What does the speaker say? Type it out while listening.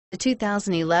The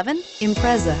 2011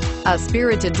 Impreza. A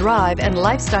spirited drive and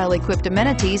lifestyle-equipped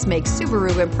amenities make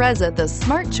Subaru Impreza the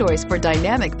smart choice for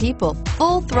dynamic people.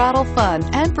 Full throttle fun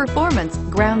and performance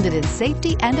grounded in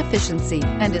safety and efficiency,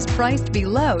 and is priced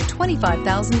below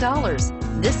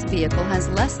 $25,000. This vehicle has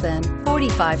less than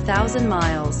 45,000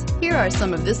 miles. Here are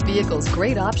some of this vehicle's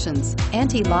great options: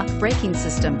 anti-lock braking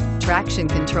system, traction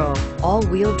control,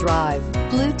 all-wheel drive,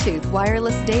 Bluetooth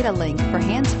wireless data link for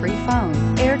hands-free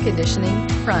phone, air conditioning,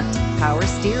 front, power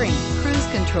steering, cruise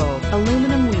control,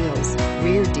 aluminum wheels,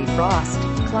 rear defrost,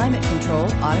 climate control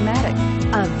automatic.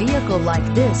 A vehicle like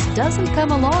this doesn't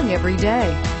come along every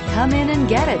day. Come in and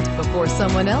get it before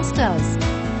someone else does.